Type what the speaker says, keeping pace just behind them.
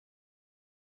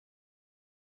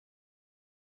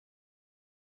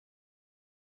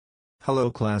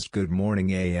Hello class, good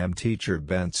morning. I am teacher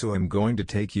Ben, so I'm going to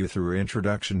take you through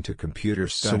Introduction to Computer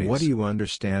Studies. So what do you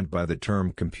understand by the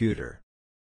term computer?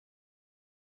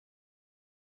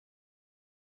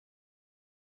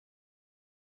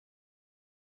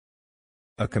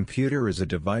 A computer is a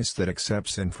device that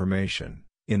accepts information,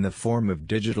 in the form of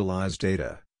digitalized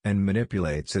data, and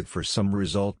manipulates it for some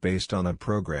result based on a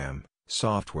program,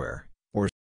 software, or.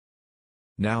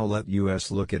 Now let us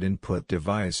look at input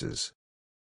devices.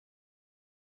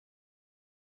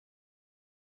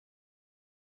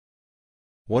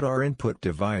 What are input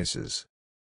devices?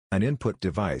 An input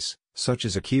device, such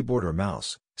as a keyboard or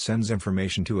mouse, sends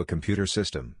information to a computer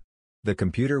system. The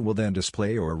computer will then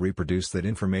display or reproduce that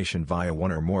information via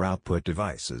one or more output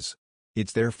devices.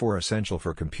 It's therefore essential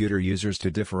for computer users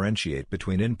to differentiate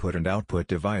between input and output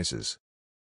devices.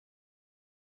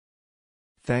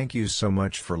 Thank you so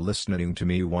much for listening to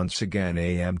me once again.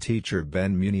 I am teacher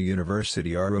Ben, Muni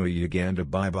University, Arua, Uganda.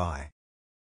 Bye bye.